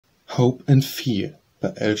Hope and Fear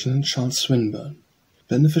by Algernon Swinburne.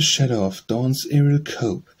 Beneath the shadow of dawn's aerial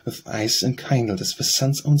cope, with eyes enkindled as the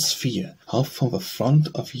sun's own sphere, half from the front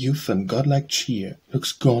of youth and godlike cheer,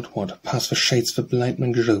 looks Godward past the shades the blind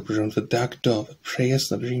men grope around the dark door that prayers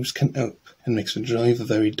nor dreams can ope, and makes the joy the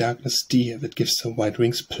very darkness dear that gives the white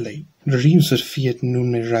wings play. Dreams that fear at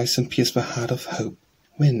noon may rise and pierce the heart of hope.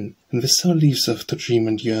 When the soul leaves off to dream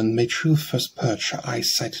and yearn, may truth first purge her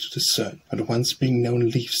eyesight to discern, but once being known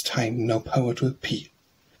leaves time no power to appear.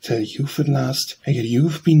 Till youth at last, and yet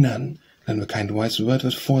youth be none, then the kind wise word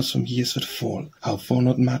that falls from years that fall, how for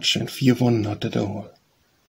not much and fear one not at all.